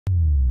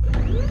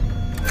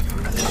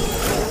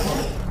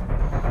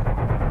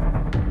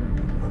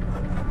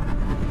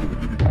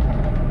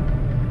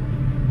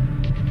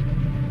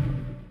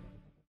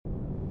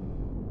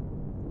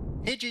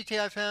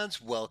TI fans,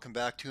 welcome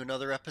back to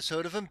another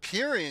episode of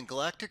Empyrion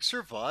Galactic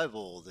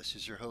Survival. This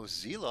is your host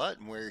Zealot,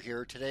 and we're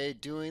here today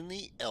doing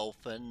the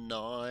Alpha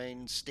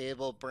 9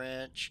 Stable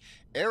Branch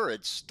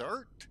Arid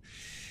Start.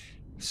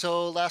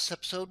 So last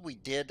episode we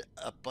did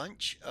a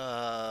bunch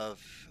of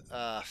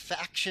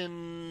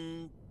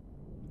faction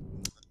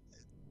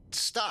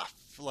stuff,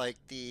 like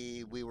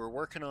we were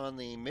working on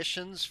the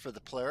missions for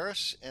the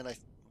Polaris, and let's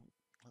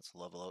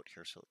level out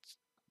here so it's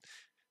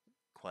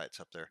quiet's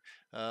up there.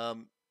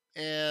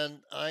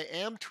 And I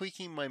am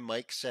tweaking my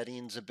mic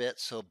settings a bit,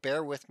 so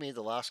bear with me.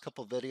 The last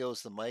couple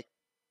videos, the mic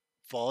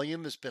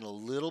volume has been a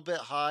little bit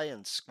high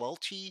and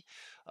squelchy.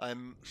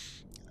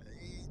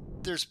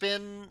 There's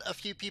been a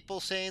few people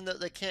saying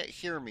that they can't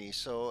hear me,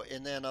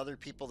 and then other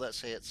people that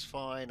say it's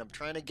fine. I'm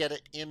trying to get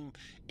it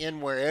in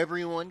where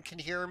everyone can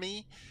hear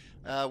me,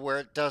 where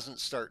it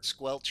doesn't start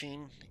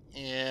squelching,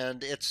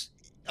 and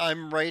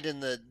I'm right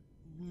in the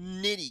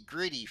nitty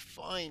gritty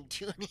fine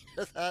tuning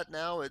of that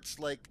now. It's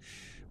like,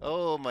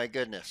 oh my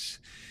goodness.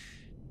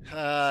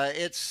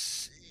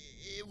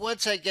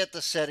 Once I get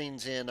the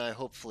settings in,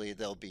 hopefully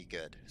they'll be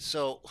good.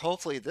 So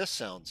hopefully this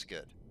sounds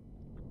good.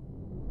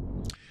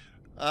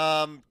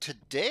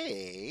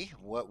 Today,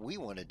 what we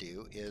want to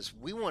do is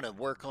we want to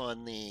work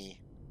on the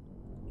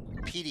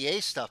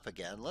PDA stuff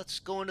again. Let's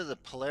go into the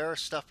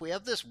Polaris stuff. We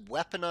have this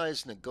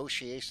weaponized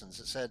negotiations.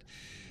 It said,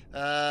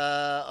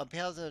 on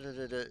behalf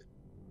of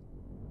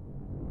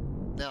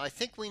now I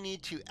think we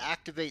need to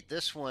activate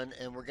this one,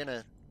 and we're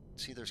gonna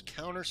see there's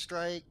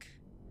Counter-Strike,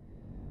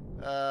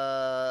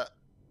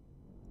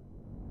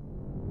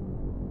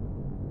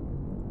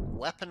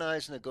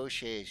 weaponized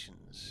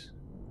negotiations.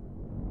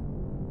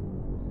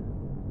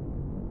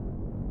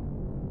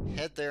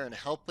 Head there and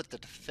help with the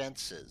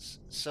defenses.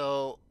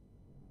 So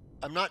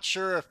I'm not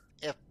sure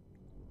if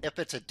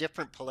it's a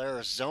different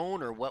Polaris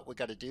zone or what we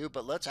got to do,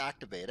 but let's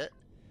activate it,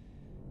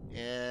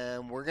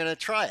 and we're gonna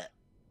try it.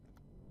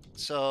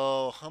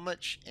 So how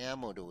much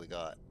ammo do we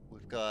got?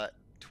 We've got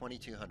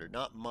 2,200,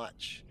 not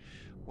much.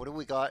 What do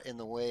we got in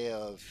the way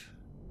of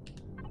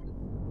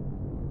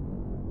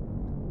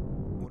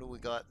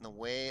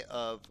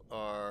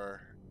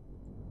our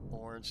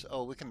orange?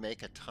 Oh, we can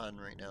make a ton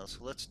right now,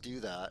 so let's do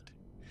that.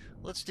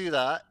 Let's do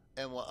that,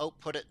 and we'll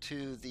output it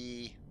to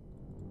the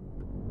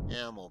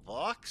ammo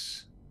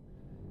box.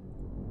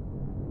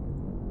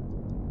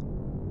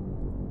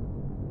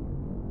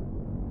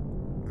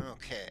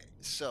 Okay,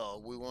 so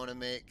we want to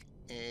make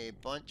a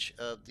bunch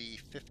of the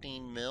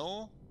 15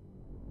 mil.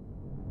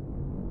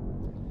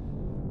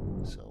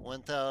 So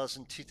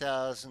 1,000,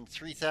 2,000,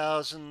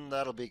 3,000,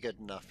 that'll be good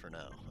enough for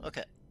now.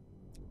 Okay,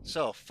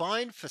 so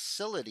find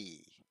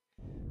facility.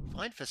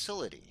 Find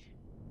facility.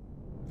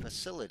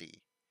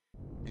 Facility.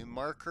 New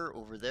marker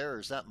over there, or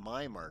is that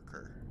my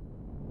marker?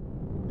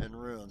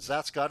 And ruins.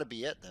 That's got to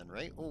be it then,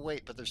 right? Oh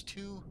wait, but there's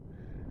two.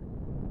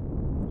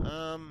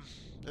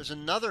 There's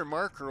another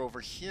marker over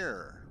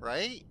here,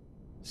 right?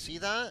 See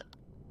that?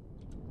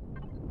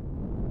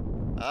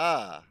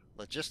 Ah,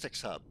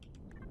 logistics hub.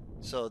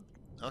 So,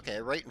 okay,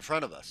 right in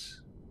front of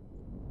us.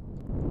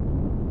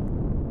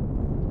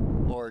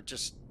 Or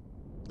just,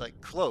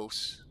 like,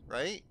 close,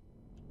 right?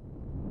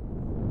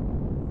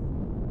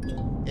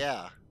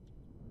 Yeah.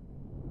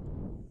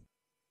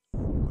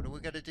 What do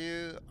we gotta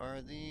do? Are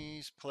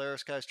these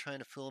Polaris guys trying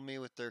to fool me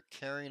with their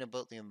caring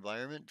about the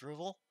environment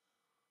drivel?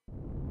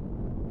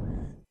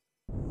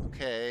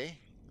 Okay,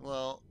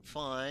 well,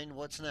 fine.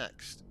 What's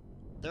next?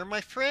 They're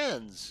my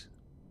friends.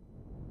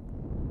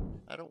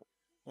 I don't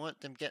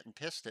want them getting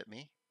pissed at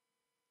me.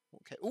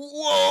 Okay.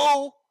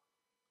 Whoa!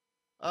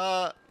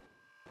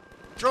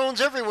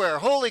 Drones everywhere.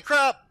 Holy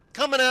crap!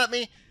 Coming at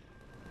me.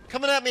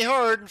 Coming at me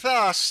hard and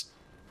fast.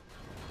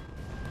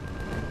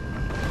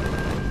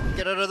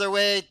 Get out of their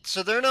way.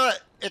 So they're not...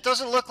 It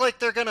doesn't look like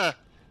they're gonna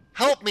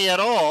help me at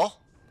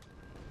all.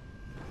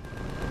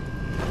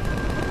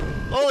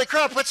 Holy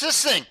crap, what's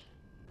this thing?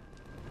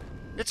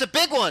 It's a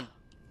big one.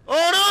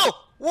 Oh no!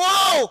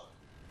 Whoa!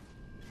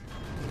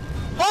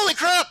 Holy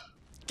crap!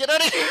 Get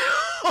out of here!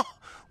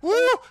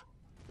 Woo!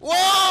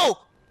 Whoa!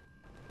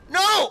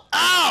 No!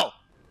 Ow!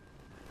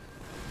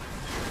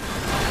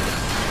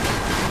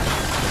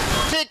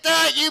 Take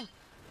that, you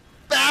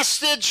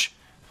bastard!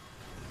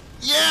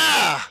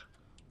 Yeah!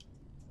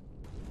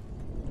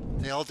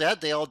 They all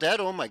dead? They all dead?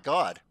 Oh my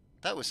god.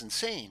 That was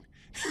insane.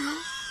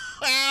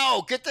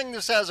 Ow! Good thing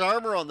this has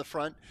armor on the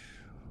front.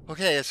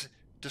 Okay, it's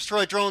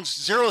destroy drones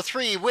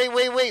 03. Wait.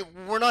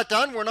 We're not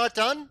done? We're not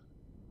done?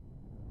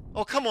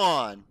 Oh, come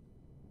on.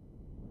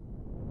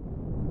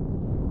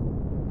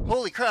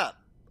 Holy crap.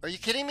 Are you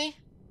kidding me?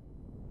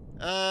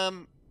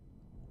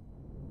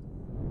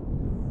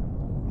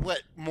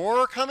 What, more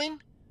are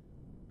coming?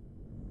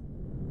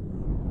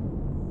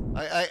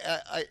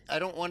 I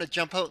don't want to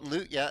jump out and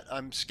loot yet.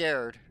 I'm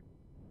scared.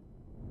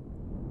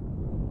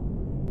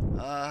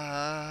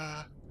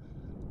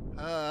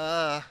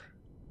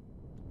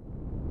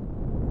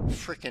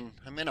 Frickin',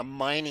 I'm in a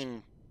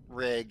mining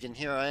rig, and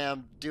here I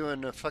am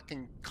doing a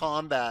fucking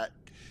combat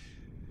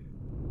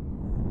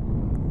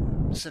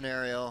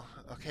scenario.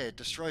 Okay,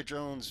 destroy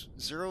drones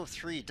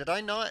 03. Did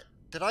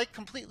I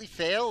completely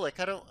fail?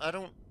 Like I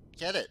don't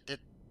get it.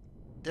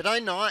 Did I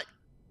not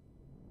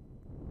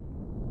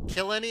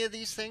kill any of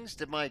these things?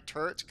 Did my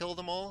turrets kill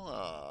them all?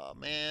 Oh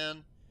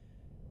man.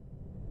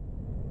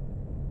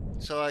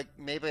 So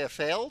maybe I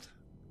failed?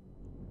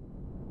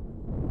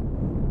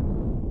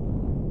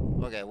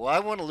 Okay, well I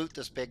want to loot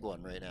this big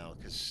one right now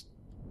because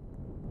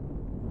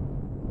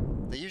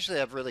they usually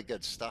have really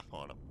good stuff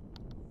on them.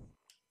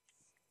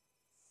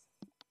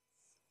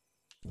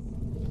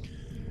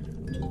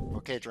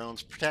 Okay,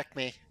 drones, protect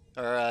me.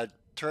 Or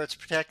turrets,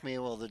 protect me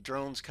while the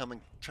drones come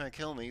and try and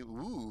kill me.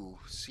 Ooh,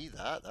 see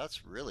that?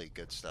 That's really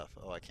good stuff.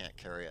 Oh, I can't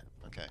carry it.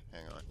 Okay,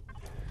 hang on.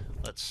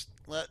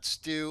 Let's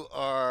do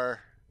our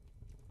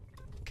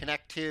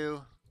connect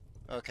to.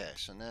 Okay,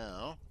 so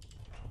now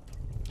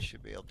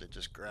should be able to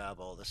just grab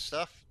all this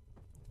stuff,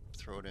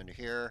 throw it into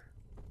here.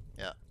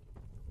 Yeah.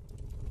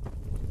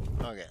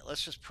 Okay,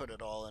 let's just put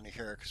it all into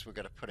here because we're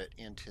gonna put it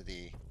into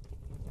the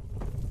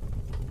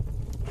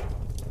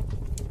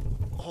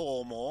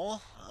whole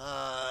mall.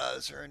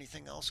 Is there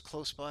anything else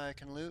close by I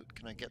can loot?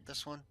 Can I get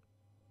this one?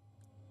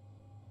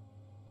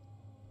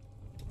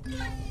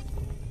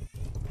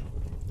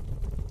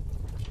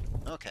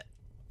 Okay.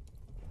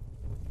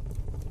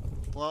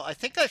 Well, I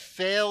think I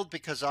failed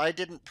because I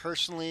didn't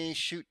personally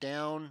shoot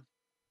down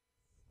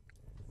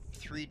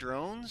 3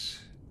 drones.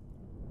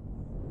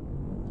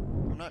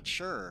 I'm not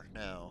sure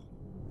now.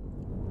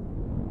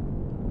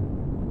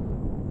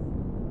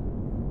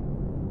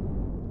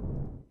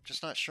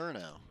 Just not sure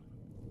now.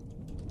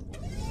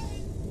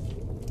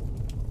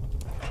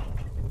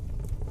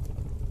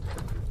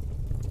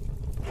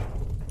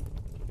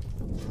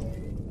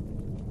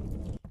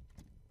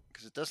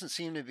 Because it doesn't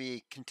seem to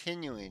be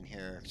continuing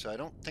here, so I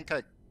don't think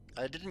I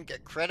didn't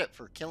get credit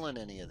for killing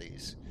any of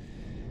these.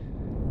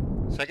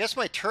 So I guess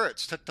my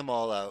turrets took them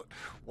all out.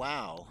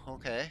 Wow,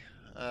 okay.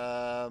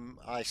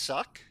 I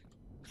suck.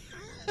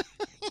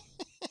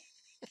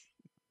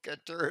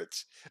 Good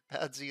turrets,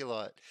 bad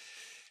Zealot.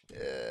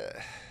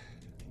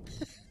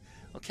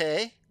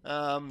 Okay,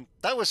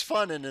 that was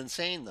fun and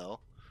insane though.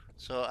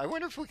 So I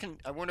wonder if we can,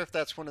 I wonder if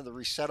that's one of the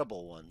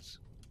resettable ones.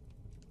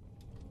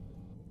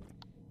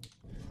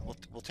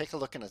 We'll take a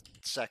look in a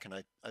second.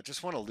 I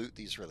just want to loot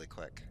these really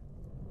quick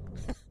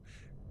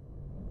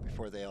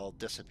before they all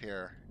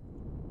disappear.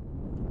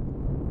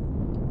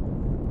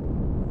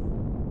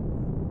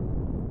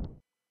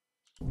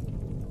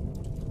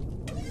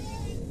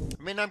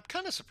 I mean, I'm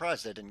kind of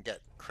surprised I didn't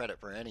get credit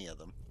for any of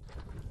them.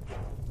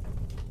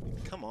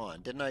 Come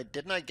on, didn't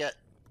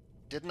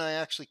I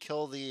actually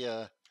kill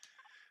the,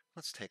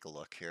 let's take a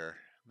look here.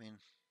 I mean,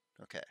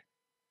 okay.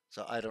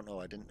 So I don't know,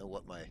 I didn't know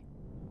what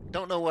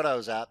don't know what I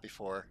was at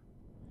before.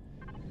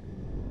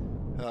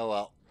 Oh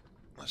well,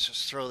 let's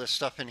just throw this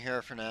stuff in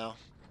here for now.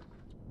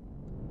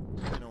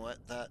 You know what,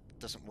 that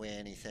doesn't weigh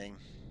anything.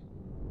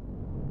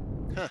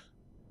 Huh.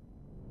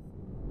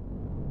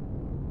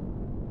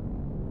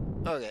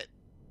 Okay.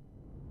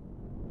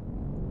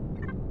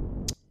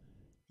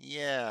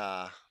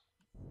 Yeah.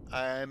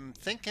 I'm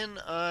thinking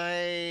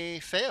I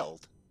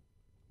failed.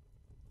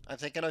 I'm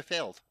thinking I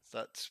failed.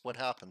 That's what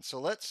happened. So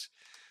let's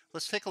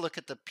take a look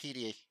at the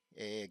PDA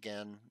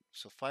again.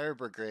 So fire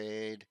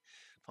brigade,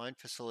 find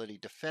facility,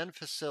 defend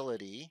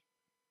facility,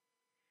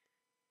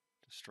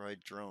 destroy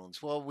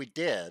drones. Well, we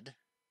did.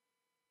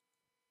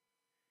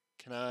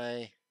 Can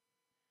I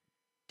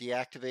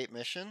deactivate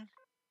mission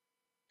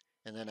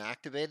and then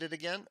activate it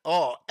again?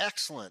 Oh,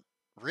 excellent.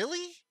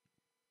 Really?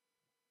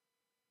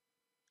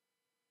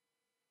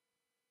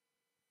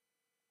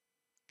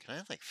 Can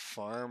I like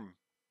farm?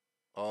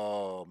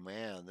 Oh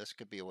man, this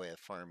could be a way of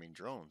farming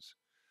drones.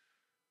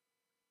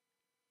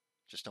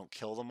 Just don't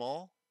kill them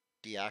all.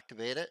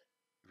 Deactivate it.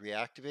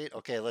 Reactivate.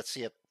 Okay, let's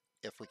see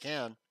if we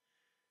can.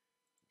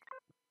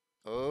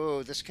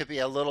 Oh, this could be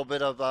a little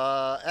bit of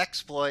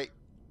exploit.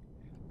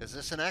 Is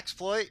this an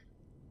exploit?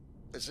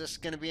 Is this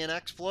going to be an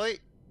exploit?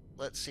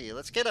 Let's see.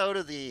 Let's get out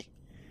of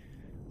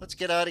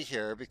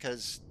here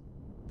because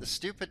the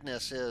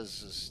stupidness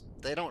is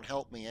they don't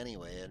help me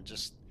anyway,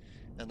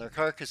 and their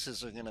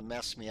carcasses are going to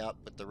mess me up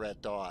with the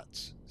red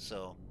dots.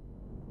 So,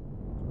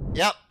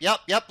 yep.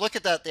 Look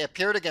at that. They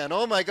appeared again.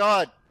 Oh my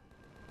God.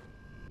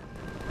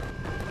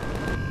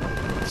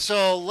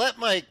 So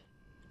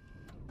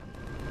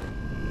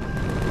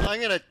I'm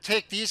going to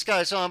take these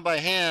guys on by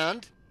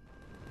hand.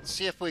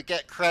 See if we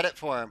get credit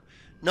for them.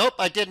 Nope,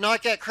 I did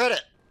not get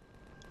credit.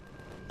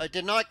 I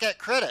did not get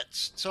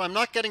credits. So I'm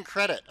not getting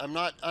credit. I'm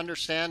not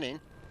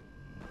understanding.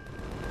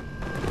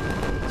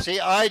 See,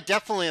 I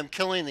definitely am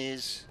killing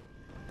these.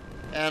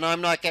 And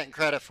I'm not getting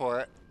credit for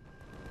it.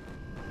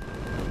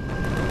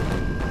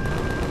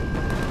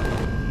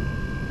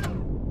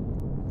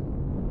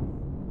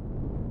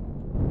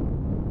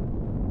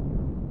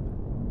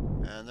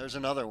 And there's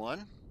another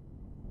one.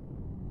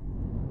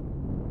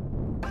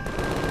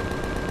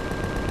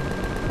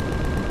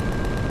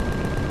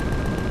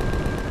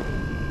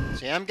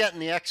 See, I'm getting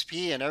the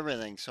XP and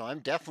everything, so I'm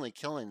definitely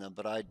killing them,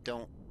 but I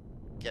don't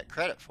get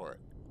credit for it.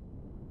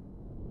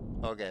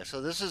 Okay, so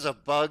this is a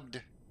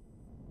bugged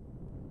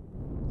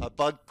A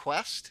bug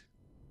quest?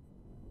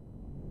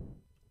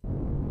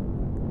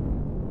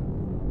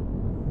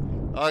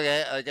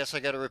 Okay, I guess I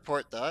gotta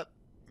report that.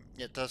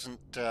 It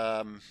doesn't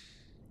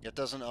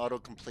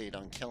auto-complete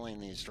on killing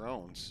these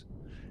drones.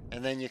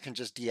 And then you can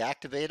just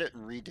deactivate it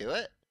and redo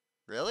it?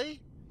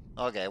 Really?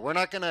 Okay, we're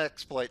not gonna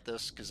exploit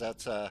this because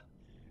that's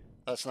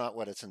not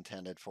what it's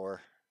intended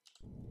for.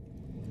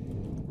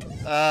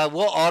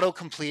 We'll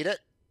auto-complete it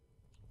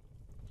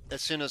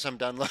as soon as I'm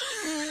done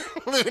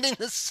looting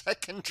the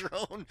second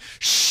drone.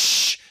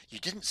 Shh! You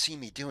didn't see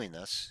me doing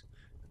this.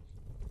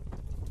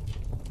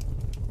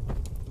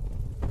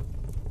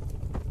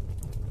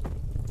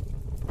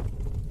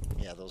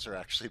 Yeah, those are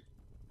actually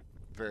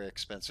very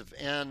expensive.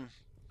 And,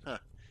 huh.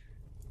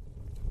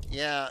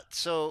 Yeah,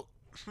 so,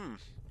 I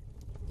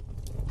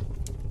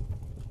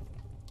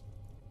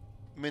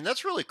mean,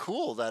 that's really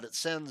cool that it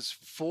sends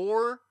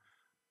 4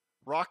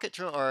 rocket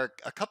drone or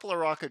a couple of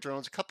rocket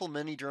drones, a couple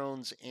mini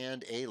drones,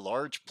 and a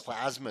large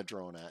plasma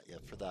drone at you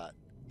for that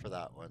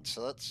one.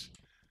 So that's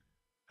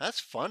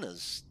fun.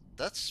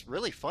 That's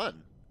really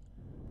fun.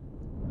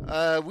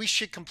 We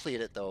should complete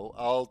it though.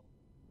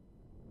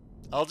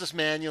 I'll just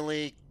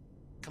manually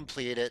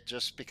complete it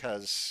just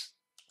because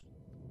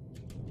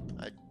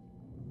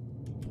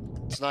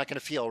it's not going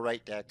to feel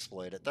right to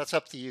exploit it. That's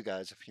up to you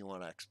guys if you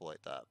want to exploit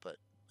that, but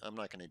I'm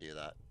not going to do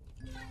that.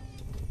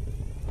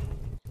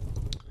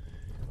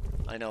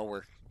 I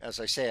know as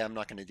I say, I'm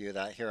not going to do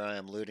that. Here I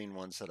am looting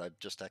ones that I've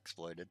just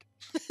exploited.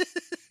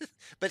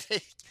 But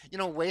hey,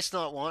 waste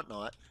not, want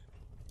not.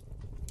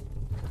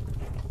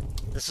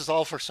 This is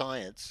all for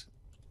science.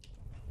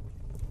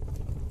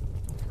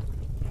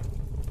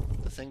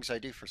 The things I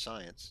do for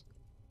science.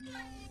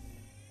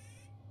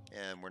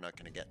 And we're not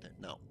going to get there.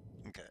 No.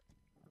 Okay.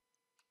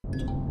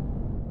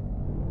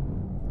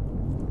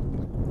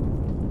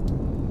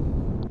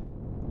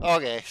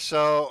 Okay,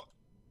 so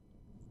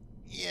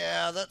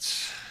yeah,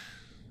 that's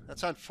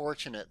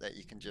unfortunate that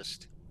you can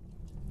just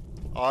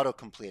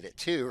auto-complete it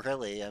too,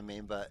 really. I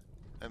mean,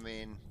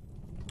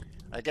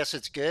 I guess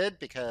it's good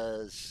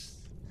because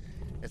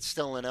it's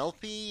still an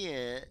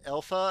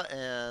alpha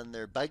and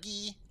they're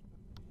buggy.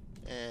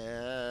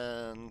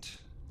 And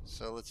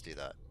so let's do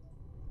that.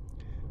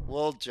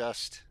 We'll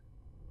just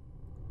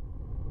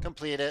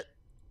complete it.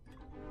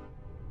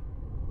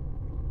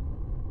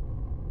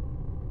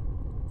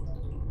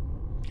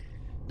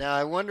 Now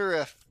I wonder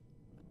if...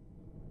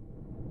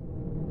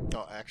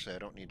 Oh, actually I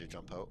don't need to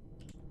jump out.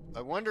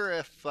 I wonder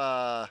if...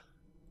 Oh,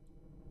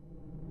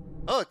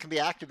 it can be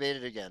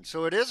activated again.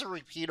 So it is a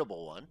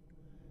repeatable one.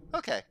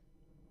 Okay.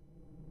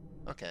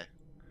 Okay.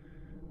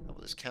 How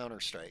about this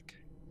counter-strike?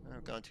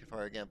 I've gone too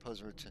far again.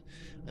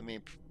 I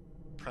mean,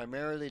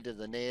 primarily to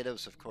the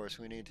natives, of course.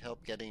 We need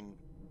help getting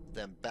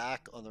them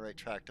back on the right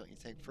track, don't you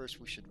think? First,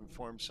 we should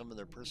inform some of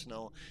their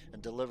personnel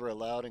and deliver a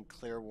loud and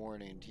clear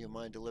warning. Do you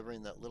mind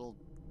delivering that little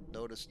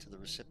notice to the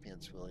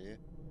recipients, will you?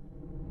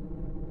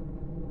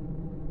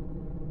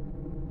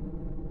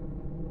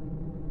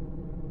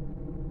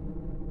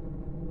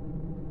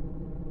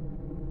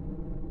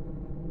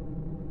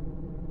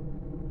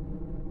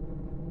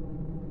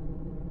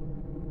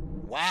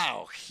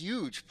 Wow,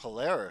 huge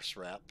Polaris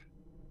rep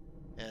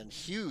and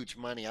huge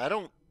money.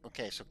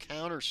 Okay, so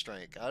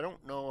Counter-Strike. I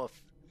don't know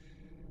if,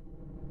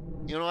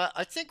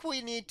 I think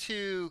we need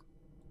to,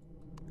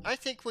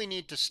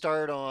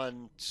 start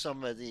on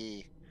some of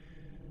the,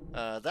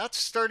 that's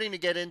starting to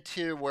get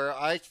into where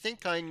I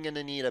think I'm going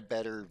to need a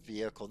better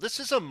vehicle. This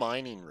is a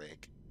mining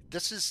rig.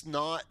 This is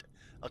not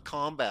a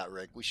combat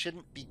rig. We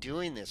shouldn't be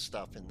doing this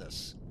stuff in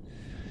this.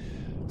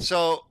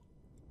 So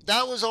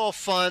that was all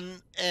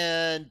fun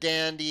and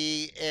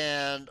dandy,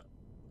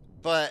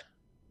 but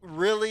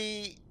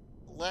really,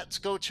 let's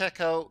go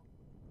check out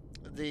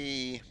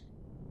the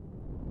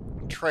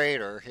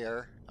trader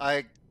here.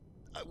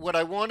 What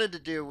I wanted to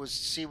do was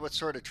see what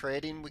sort of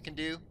trading we can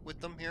do with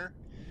them here.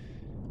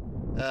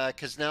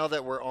 Because now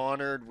that we're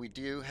honored, we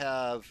do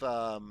have...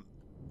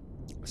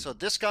 so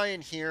this guy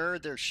in here,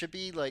 there should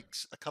be like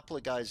a couple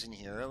of guys in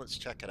here. Let's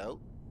check it out.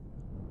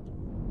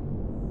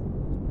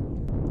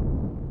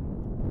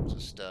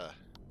 Just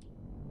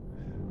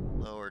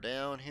lower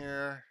down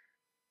here.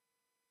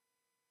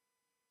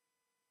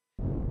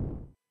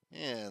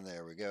 And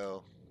there we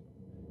go.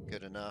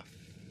 Good enough.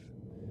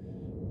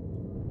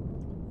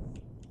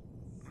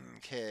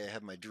 Okay, I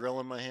have my drill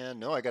in my hand.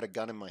 No, I got a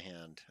gun in my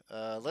hand.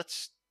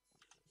 Let's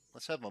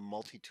have a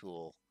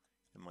multi-tool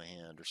in my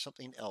hand or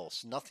something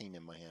else. Nothing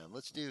in my hand.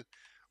 Let's do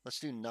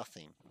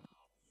nothing.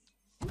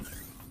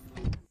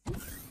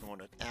 I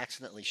want to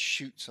accidentally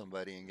shoot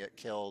somebody and get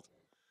killed.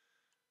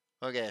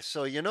 Okay,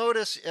 so you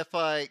notice if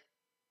I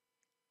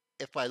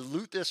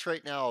loot this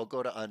right now, I'll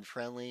go to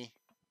unfriendly.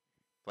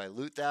 If I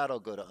loot that, I'll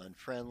go to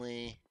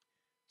unfriendly.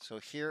 So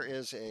here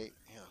is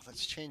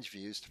let's change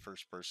views to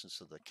first person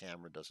so the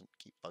camera doesn't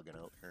keep bugging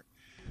out here.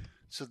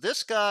 So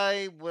this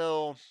guy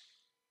will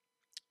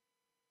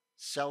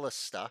sell us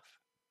stuff,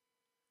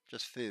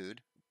 just food.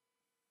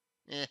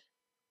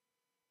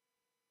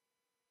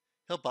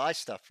 He'll buy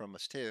stuff from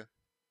us too,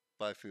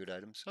 buy food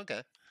items.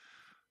 Okay,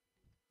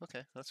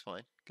 that's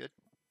fine, good.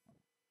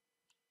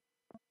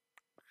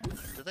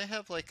 Do they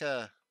have like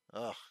a...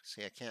 Oh,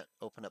 see, I can't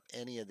open up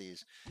any of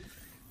these.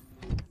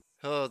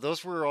 Oh,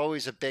 those were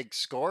always a big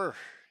score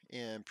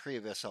in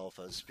previous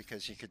alphas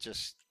because you could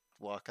just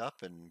walk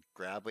up and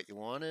grab what you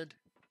wanted.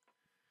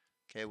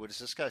 Okay, what does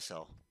this guy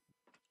sell?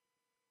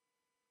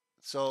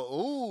 So,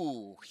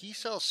 ooh, he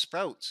sells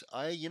sprouts.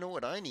 You know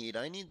what I need?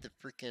 I need the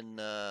freaking,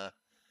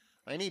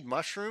 I need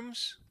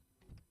mushrooms.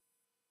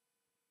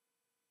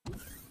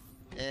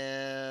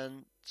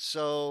 And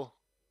so,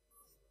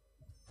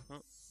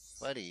 oh,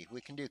 buddy,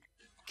 we can do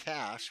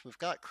cash. We've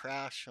got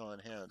crash on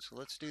hand, so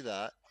let's do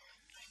that.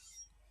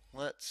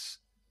 Let's,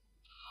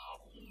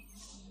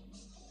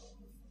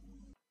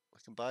 we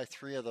can buy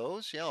 3 of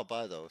those. Yeah, I'll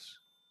buy those.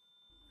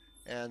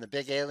 And the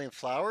big alien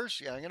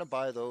flowers, yeah, I'm gonna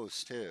buy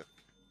those too.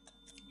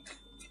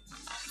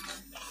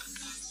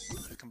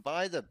 We can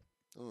buy the,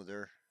 oh,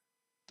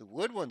 the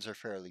wood ones are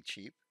fairly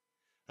cheap.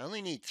 I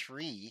only need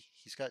 3.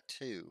 He's got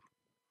 2.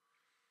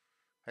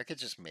 I could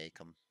just make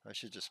them. I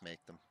should just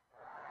make them.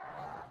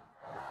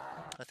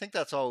 I think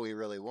that's all we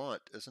really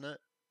want, isn't it?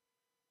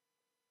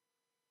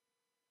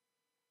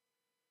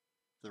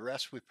 The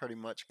rest we pretty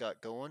much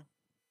got going.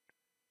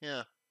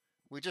 Yeah,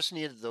 we just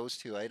needed those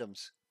 2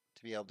 items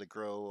to be able to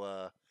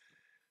grow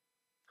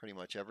pretty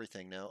much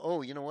everything now.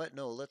 Oh, you know what?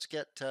 No, let's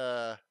get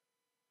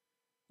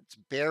it's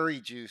berry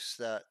juice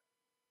that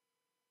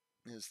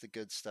is the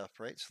good stuff,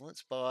 right? So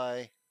let's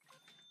buy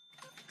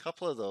a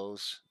couple of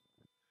those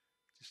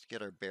just to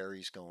get our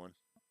berries going.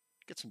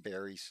 Get some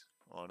berries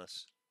on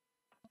us,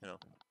 you know.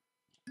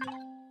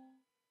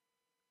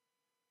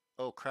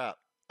 Oh crap!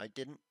 I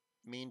didn't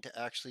mean to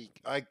actually.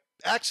 I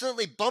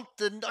accidentally bumped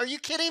the. Are you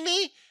kidding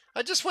me?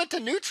 I just went to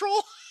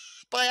neutral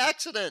by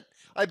accident.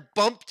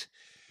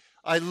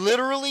 I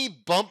literally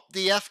bumped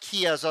the F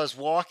key as I was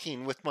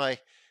walking with my.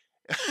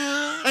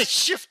 I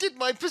shifted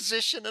my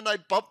position and I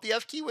bumped the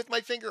F key with my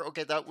finger.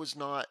 Okay, that was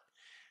not.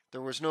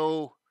 There was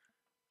no.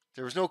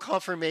 There was no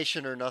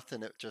confirmation or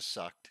nothing. It just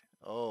sucked.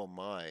 Oh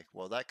my.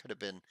 Well, that could have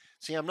been.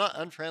 See, I'm not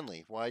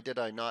unfriendly. Why did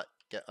I not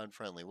get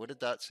unfriendly? What did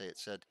that say? It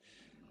said.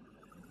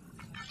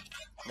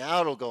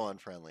 Now it'll go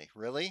unfriendly.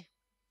 Really?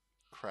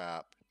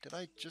 Crap. Did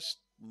I just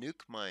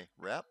nuke my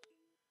rep?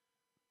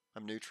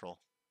 I'm neutral.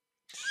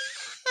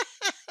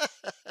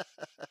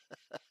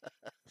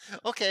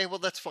 Okay, well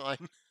that's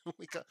fine.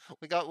 We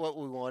got what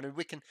we wanted.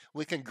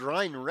 We can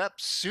grind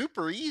reps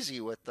super easy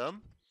with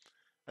them.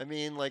 I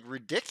mean, like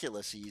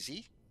ridiculous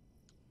easy,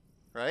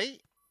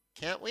 right?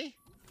 Can't we?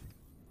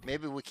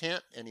 Maybe we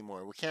can't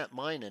anymore. We can't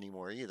mine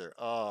anymore either.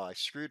 Oh, I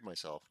screwed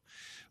myself.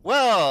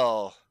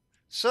 Well,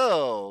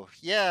 so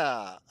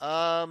yeah,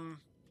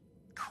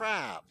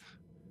 crap.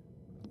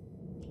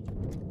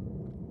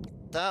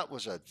 That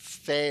was a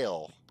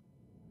fail.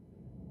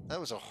 That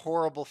was a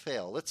horrible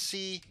fail. Let's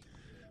see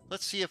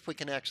if we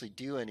can actually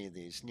do any of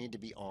these. Need to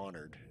be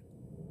honored.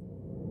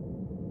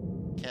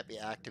 Can't be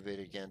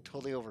activated again.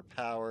 Totally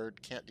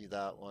overpowered. Can't do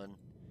that one.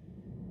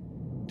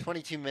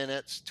 22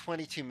 minutes.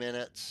 22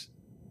 minutes.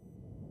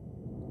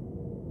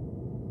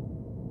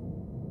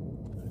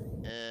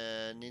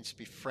 And needs to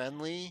be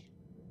friendly.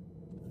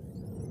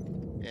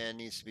 And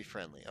needs to be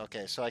friendly.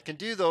 Okay, so I can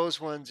do those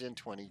ones in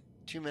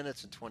 22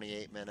 minutes and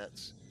 28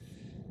 minutes.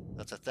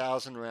 That's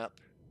 1,000 rep.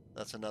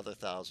 That's another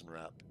 1,000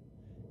 rep.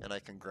 And I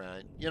can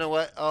grind. You know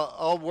what?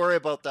 I'll worry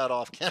about that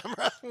off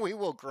camera. We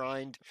will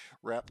grind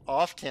rep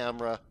off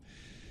camera.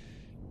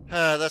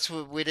 That's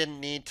what we didn't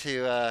need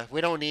to.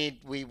 We don't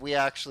need. We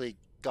actually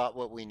got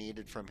what we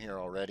needed from here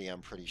already.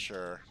 I'm pretty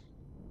sure.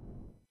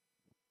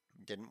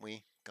 Didn't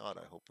we? God,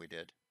 I hope we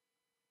did.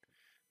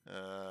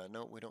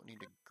 No, we don't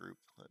need a group.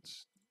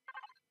 Let's.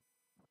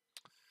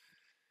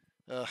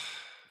 That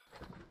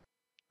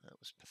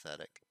was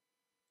pathetic.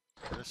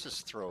 Let's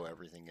just throw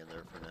everything in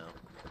there for now.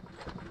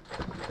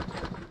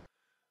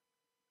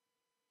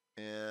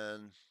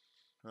 And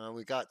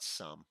we got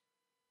some.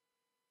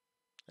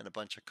 And a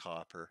bunch of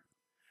copper.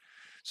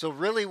 So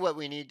really what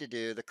we need to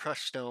do, the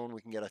crushed stone,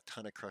 we can get a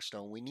ton of crushed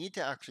stone. We need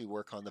to actually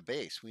work on the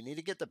base. We need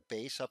to get the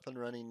base up and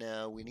running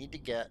now. We need to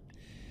get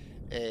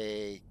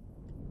a...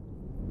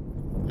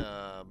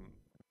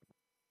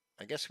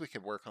 I guess we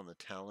could work on the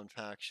Talon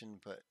faction,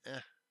 but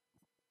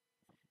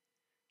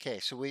Okay,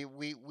 so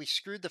we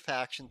screwed the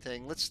faction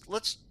thing.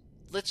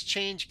 Let's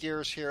change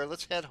gears here.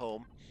 Let's head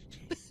home.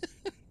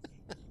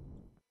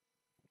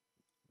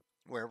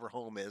 Wherever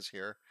home is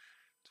here.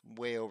 It's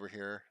way over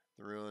here.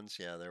 The ruins.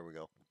 Yeah, there we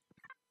go.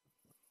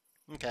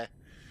 Okay.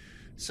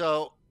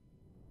 So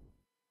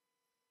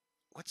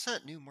what's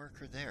that new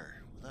marker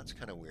there? Well, that's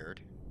kind of weird.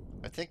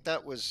 I think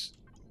that was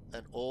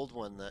an old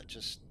one that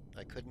just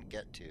I couldn't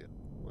get to,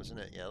 wasn't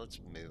it? Yeah, let's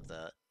move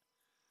that.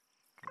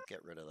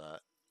 Get rid of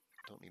that.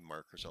 Don't need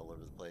markers all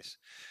over the place.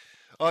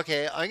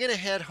 Okay, I'm going to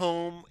head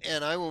home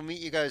and I will meet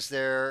you guys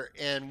there,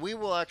 and we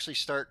will actually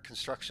start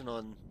construction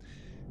on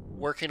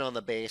working on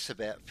the base a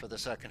bit for the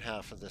second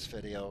half of this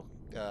video.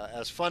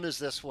 As fun as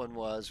this one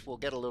was, we'll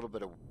get a little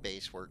bit of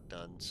base work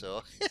done,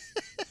 so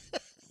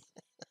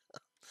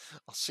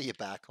I'll see you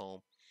back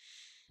home.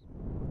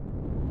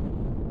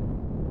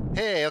 Hey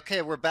Hey,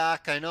 okay, we're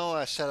back. I know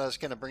I said I was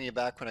going to bring you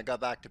back when I got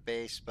back to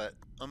base, but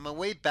on my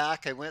way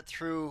back, I went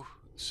through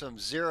some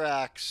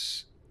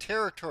Xerax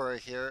territory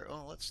here.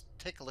 Oh, let's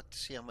take a look to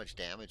see how much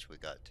damage we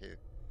got too.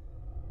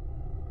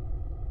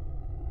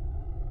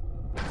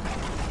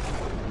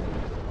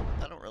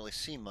 I don't really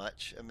see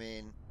much. I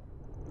mean,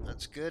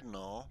 that's good and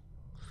all.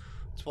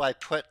 That's why I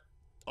put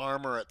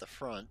armor at the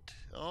front.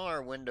 Oh,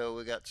 our window,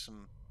 we got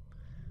some,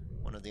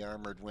 one of the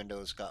armored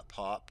windows got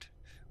popped.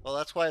 Well,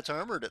 that's why it's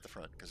armored at the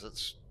front,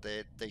 because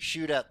they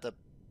shoot at the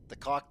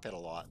cockpit a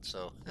lot,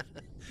 so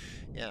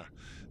yeah.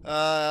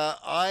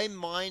 I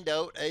mined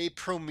out a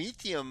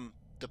promethium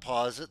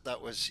deposit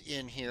that was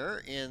in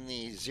here in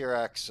the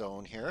Xerax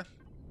zone here.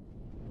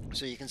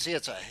 So you can see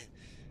it's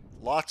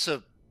lots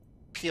of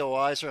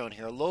POIs around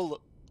here,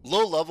 low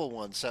level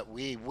ones that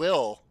we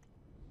will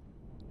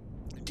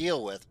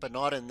deal with, but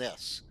not in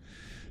this.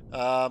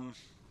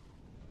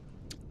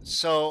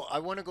 So I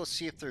want to go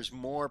see if there's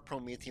more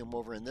promethium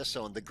over in this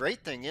zone. The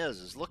great thing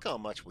is look how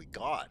much we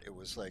got. It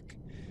was like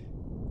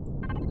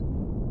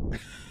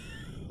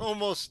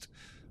almost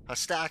a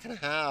stack and a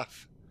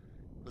half.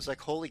 It was like,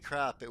 holy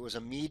crap, it was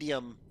a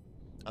medium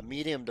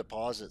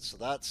deposit. So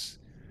that's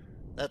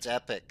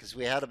epic, because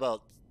we had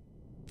about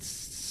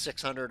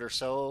 600 or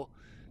so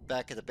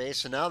back at the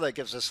base, and now that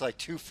gives us like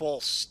 2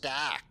 full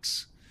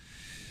stacks.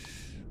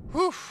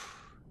 Whew.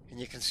 And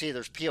you can see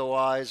there's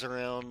POIs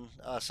around.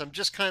 So I'm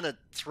just kind of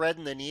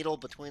threading the needle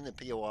between the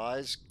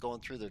POIs, going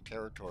through their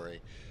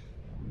territory,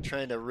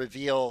 trying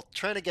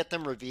to get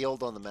them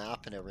revealed on the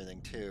map and everything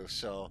too.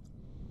 So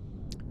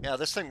yeah,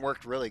 this thing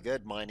worked really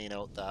good mining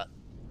out that.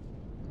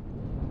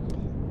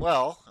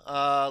 Well,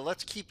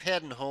 let's keep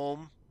heading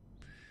home.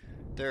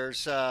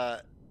 There's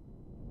I'm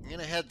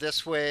gonna head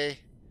this way,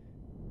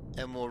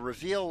 and we'll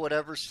reveal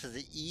whatever's to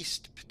the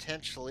east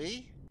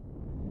potentially.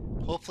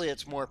 Hopefully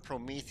it's more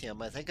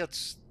promethium. I think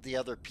it's the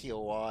other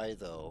POI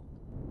though.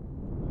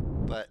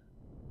 But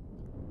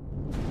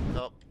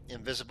oh,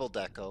 invisible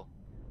deco.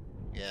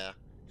 Yeah.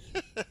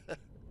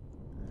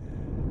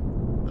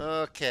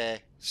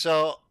 Okay.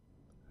 So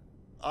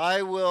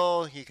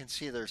you can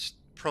see there's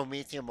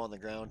promethium on the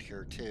ground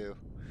here too.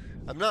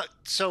 I'm not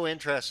so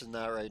interested in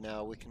that right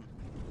now. We can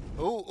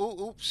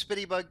oh,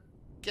 spitty bug.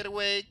 Get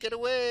away, get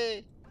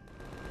away.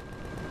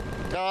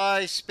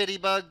 Die,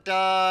 spitty bug,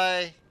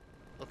 die.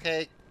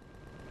 Okay.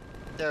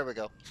 There we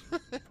go.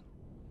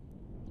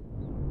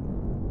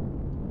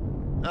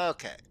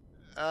 Okay.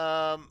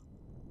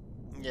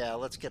 Yeah,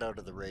 let's get out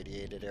of the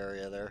radiated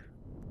area there.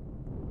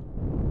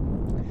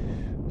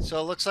 So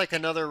it looks like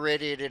another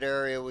radiated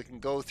area we can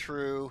go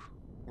through.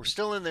 We're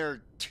still in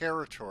their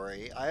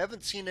territory. I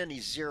haven't seen any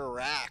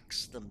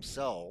Xerax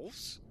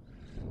themselves.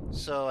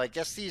 So I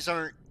guess these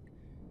aren't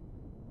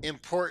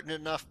important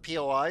enough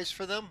POIs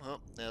for them. Oh,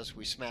 as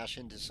we smash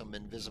into some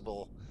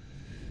invisible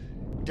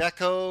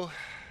deco.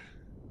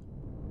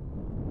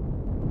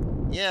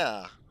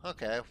 Yeah,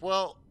 okay.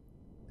 Well,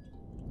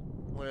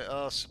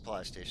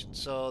 supply station.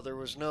 So there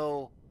was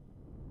no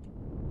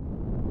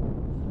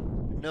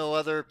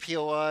other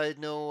POI,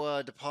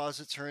 no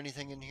deposits or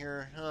anything in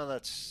here. Oh,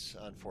 that's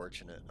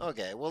unfortunate.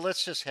 Okay, well,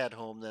 let's just head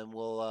home then.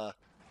 We'll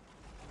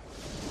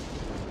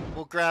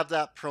grab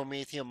that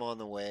promethium on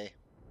the way.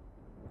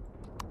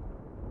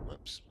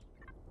 Whoops.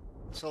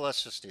 So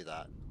let's just do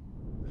that.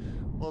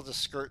 We'll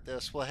just skirt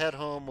this. We'll head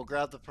home. We'll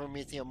grab the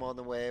promethium on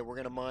the way. We're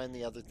going to mine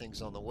the other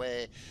things on the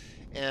way.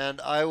 And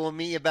I will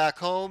meet you back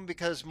home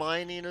because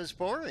mining is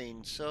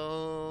boring.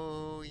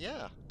 So,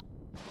 yeah.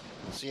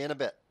 See you in a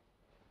bit.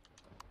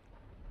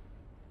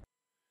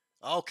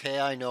 Okay,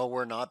 I know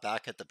we're not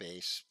back at the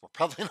base. We're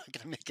probably not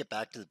going to make it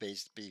back to the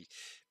base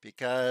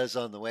because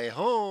on the way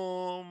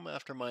home,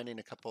 after mining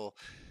a couple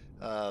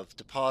of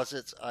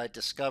deposits, I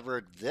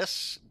discovered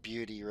this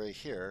beauty right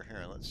here.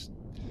 Here,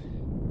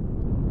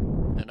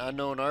 an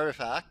unknown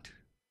artifact,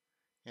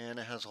 and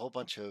it has a whole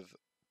bunch of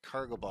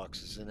cargo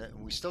boxes in it.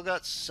 And we still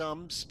got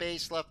some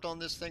space left on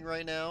this thing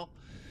right now.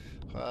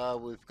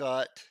 We've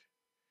got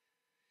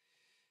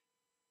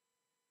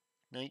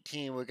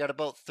 19. We've got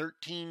about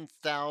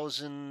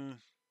 13,000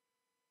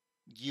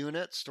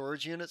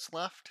 storage units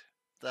left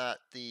that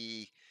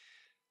the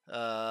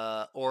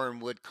ore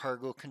and wood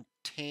cargo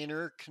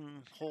container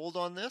can hold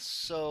on this.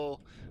 So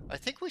I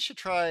think we should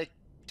try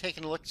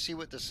taking a look to see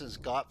what this has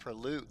got for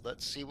loot.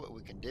 Let's see what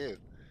we can do.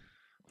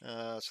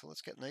 So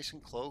let's get nice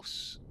and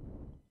close,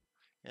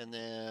 and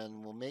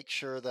then we'll make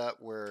sure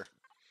that we're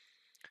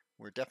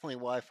definitely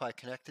Wi-Fi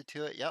connected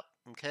to it. Yep.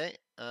 Okay.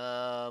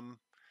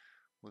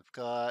 We've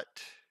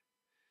got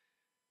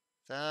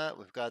that.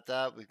 We've got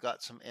that. We've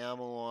got some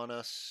ammo on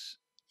us,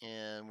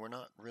 and we're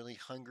not really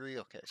hungry.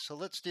 Okay, so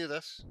let's do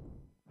this.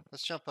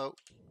 Let's jump out.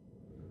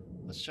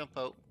 Let's jump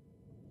out.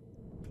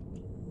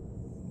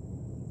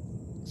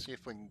 See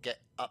if we can get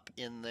up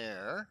in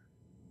there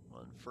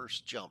on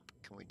first jump.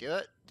 Can we do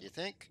it? Do you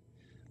think?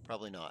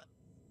 Probably not.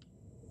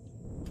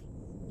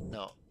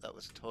 No, that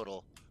was a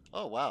total.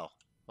 Oh, wow.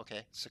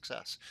 Okay,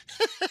 success.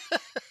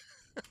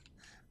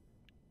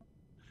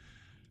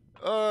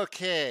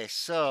 Okay,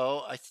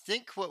 so I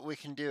think what we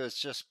can do is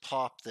just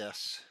pop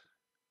this.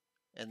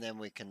 and then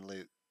we can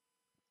loot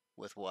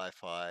with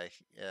Wi-Fi.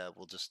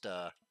 We'll just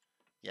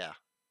yeah.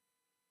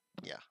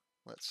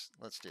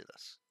 Let's do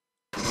this.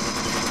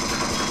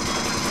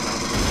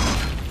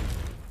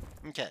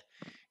 Okay,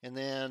 and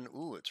then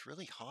ooh, it's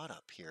really hot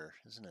up here,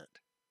 isn't it?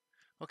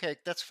 Okay,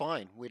 that's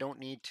fine. We don't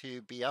need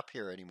to be up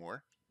here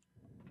anymore.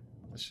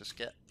 Let's just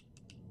get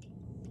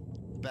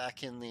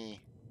back in the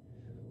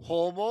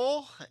hole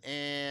bowl,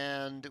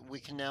 and we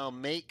can now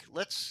make.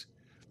 Let's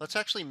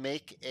actually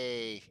make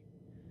a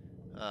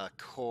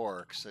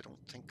core, because I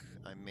don't think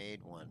I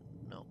made one.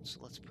 No, so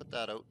let's put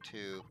that out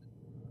to.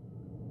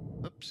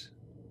 Oops.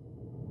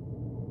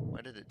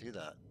 Why did it do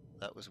that?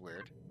 That was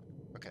weird.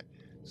 Okay,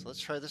 so let's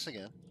try this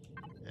again.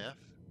 F.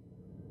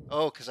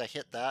 Oh, because I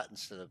hit that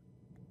instead of.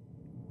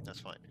 That's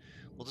fine.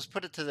 We'll just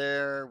put it to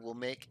there. We'll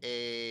make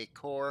a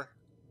core.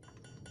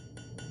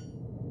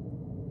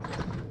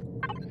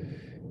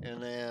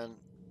 And then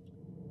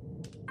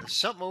there's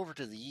something over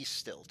to the east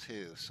still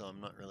too, so I'm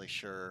not really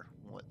sure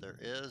what there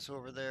is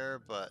over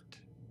there, but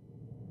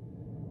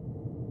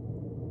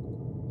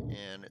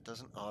and it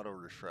doesn't auto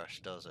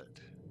refresh, does it?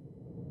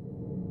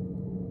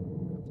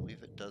 I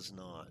believe it does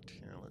not.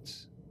 Here,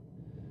 let's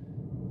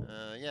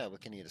yeah, we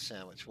can eat a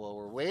sandwich while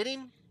we're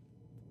waiting.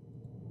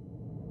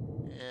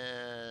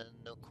 And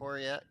no core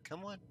yet.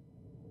 Come on.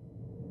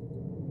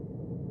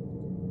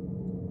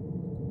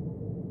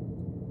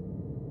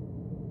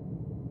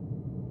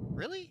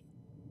 Really?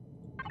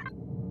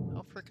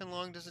 How freaking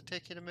long does it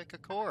take you to make a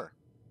core?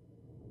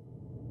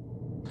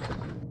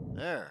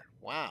 There.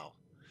 Wow.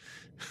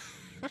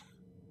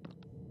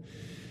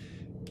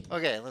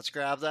 Okay, let's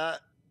grab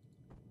that.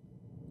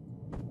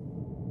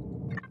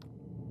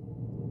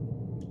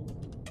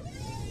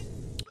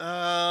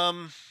 Yeah,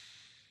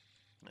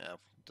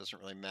 it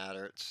doesn't really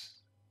matter.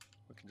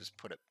 We can just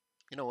put it.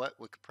 You know what?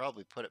 We could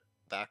probably put it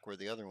back where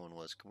the other one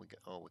was. Can we get?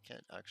 Oh, we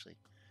can't actually.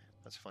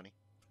 That's funny.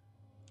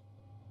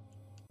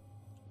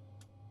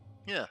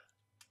 Yeah.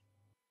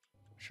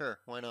 Sure.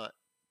 Why not?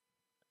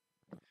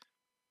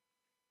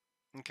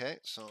 Okay,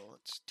 so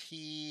let's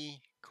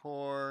T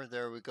core.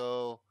 There we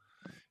go.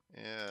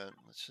 And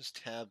let's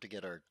just tab to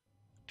get our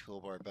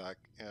toolbar back.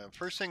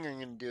 First thing I'm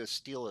going to do is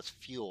steal its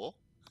fuel.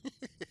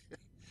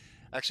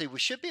 Actually, we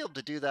should be able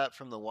to do that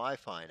from the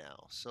Wi-Fi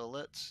now. So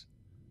let's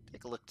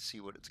take a look to see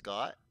what it's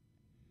got.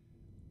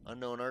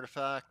 Unknown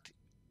artifact.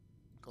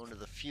 Going to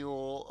the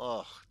fuel.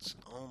 Oh, it's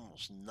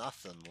almost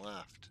nothing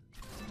left.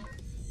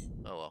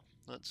 Oh well,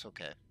 that's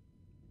okay.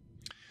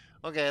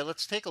 Okay,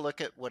 let's take a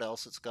look at what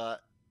else it's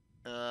got.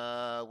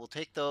 We'll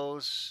take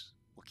those.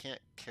 We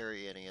can't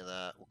carry any of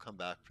that. We'll come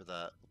back for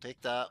that. We'll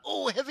take that.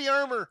 Oh, heavy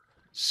armor!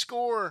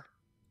 Score!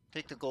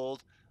 Take the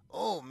gold.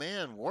 Oh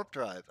man, warp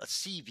drive. A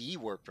CV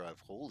warp drive.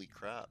 Holy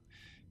crap.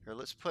 Here,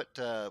 let's put,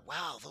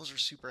 wow, those are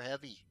super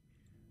heavy.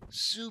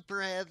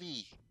 Super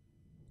heavy.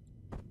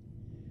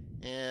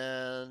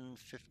 And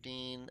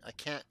 15. I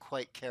can't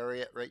quite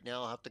carry it right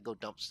now. I'll have to go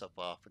dump stuff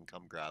off and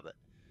come grab it.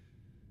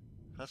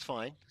 That's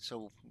fine.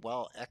 So,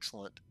 wow,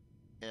 excellent.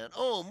 And,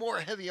 oh, more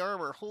heavy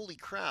armor. Holy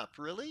crap,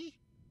 really?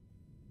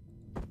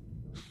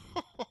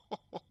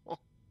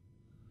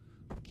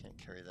 Can't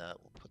carry that.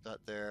 We'll put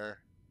that there.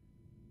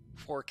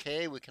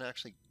 4K, we can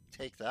actually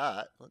take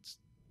that.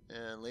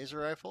 And laser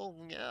rifle,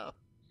 yeah.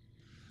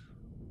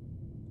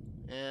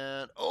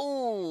 And,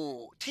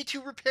 oh,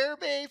 T2 repair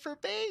bay for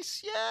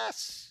base,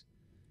 yes!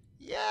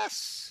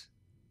 Yes!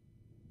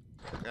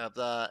 Grab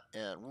that,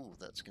 and, ooh,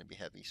 that's going to be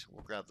heavy, so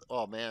we'll grab,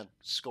 oh man,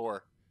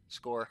 score.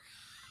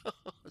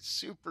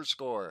 Super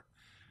score.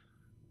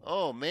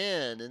 Oh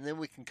man, and then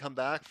we can come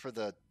back for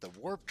the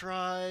warp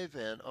drive,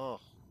 and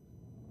oh,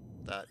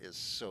 that is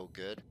so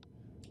good.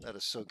 That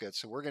is so good.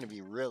 So we're going to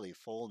be really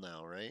full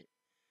now, right?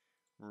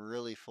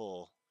 Really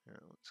full.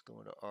 Here, let's go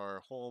into our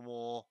hole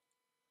mole.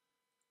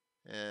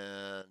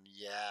 And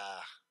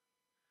yeah.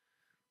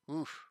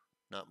 Oof,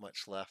 not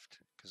much left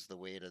because of the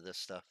weight of this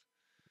stuff.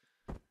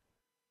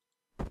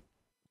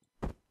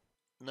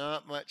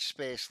 Not much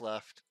space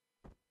left.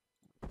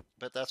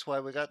 But that's why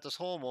we got this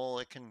hole mole.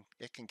 It can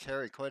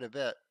carry quite a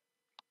bit.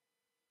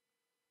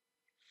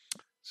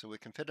 So we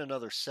can fit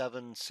another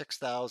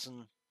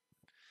 6,000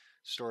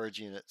 storage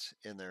units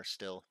in there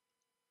still.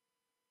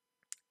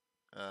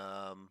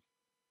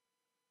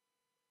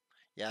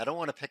 Yeah, I don't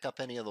want to pick up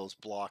any of those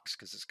blocks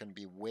because it's going to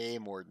be way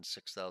more than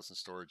 6,000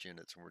 storage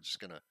units, and we're just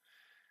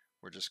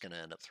gonna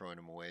end up throwing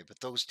them away. But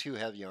those two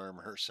heavy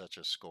armor are such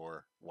a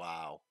score.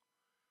 Wow.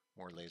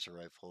 More laser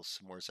rifles,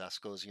 some more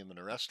Zascosium and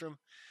a Restrum.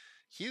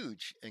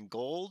 Huge. And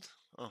gold.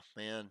 Oh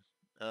man.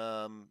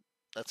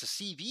 That's a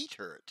CV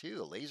turret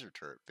too, a laser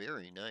turret.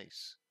 Very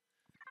nice.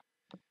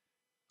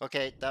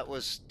 Okay, that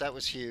was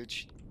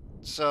huge.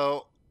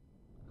 So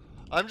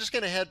I'm just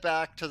gonna head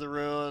back to the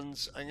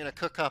ruins. I'm gonna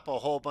cook up a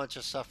whole bunch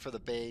of stuff for the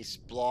base,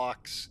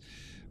 blocks.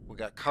 We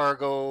got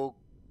cargo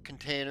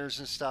containers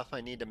and stuff.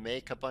 I need to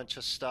make a bunch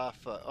of stuff.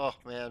 Oh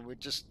man,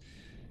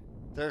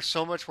 there's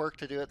so much work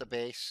to do at the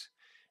base,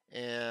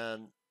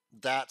 and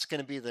that's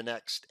going to be the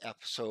next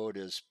episode.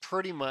 Is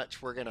pretty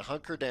much we're going to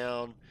hunker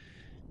down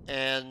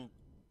and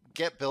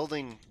get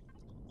building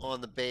on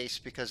the base,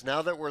 because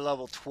now that we're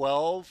level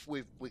 12,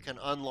 we can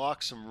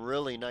unlock some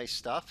really nice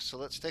stuff. So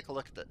let's take a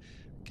look at the.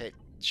 Okay,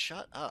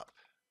 shut up.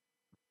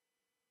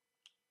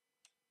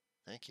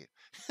 Thank you.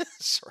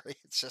 Sorry,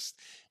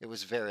 it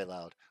was very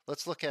loud.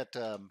 Let's look at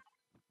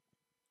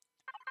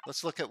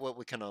what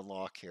we can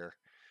unlock here.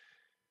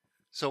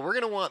 So we're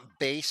gonna want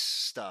base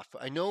stuff.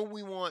 I know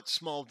we want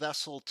small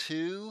vessel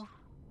too,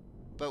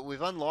 but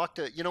we've unlocked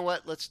it. You know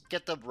what? Let's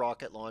get the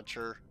rocket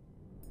launcher.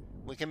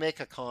 We can make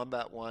a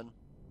combat one.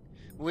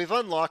 We've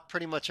unlocked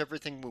pretty much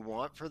everything we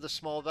want for the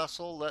small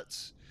vessel.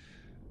 Let's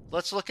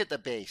look at the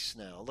base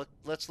now.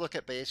 Let's look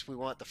at base. We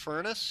want the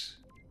furnace.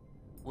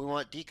 We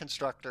want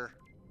deconstructor.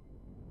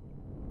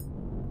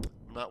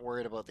 I'm not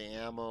worried about the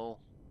ammo.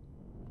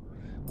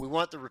 We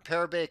want the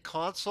repair bay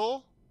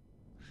console,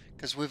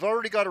 because we've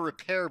already got a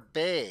repair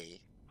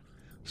bay.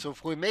 So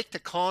if we make the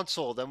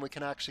console, then we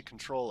can actually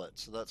control it.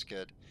 So that's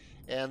good.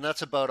 And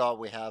that's about all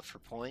we have for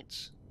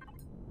points.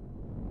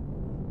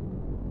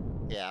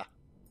 Yeah.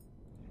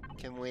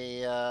 Can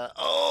we,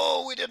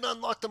 oh, we didn't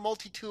unlock the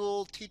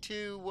multi-tool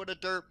T2. What a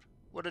derp.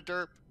 What a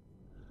derp.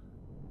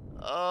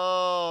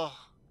 Oh.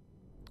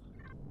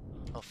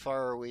 How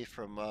far are we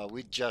from,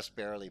 we just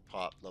barely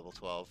popped level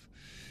 12.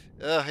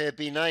 It'd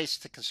be nice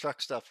to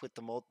construct stuff with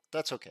the mold.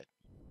 That's okay.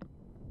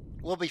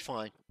 We'll be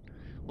fine.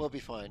 We'll be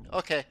fine.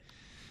 Okay.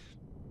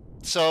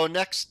 So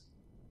next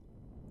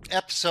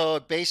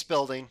episode, base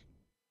building.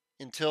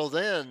 Until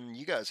then,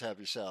 you guys have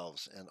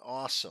yourselves an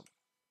awesome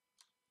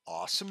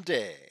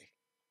day.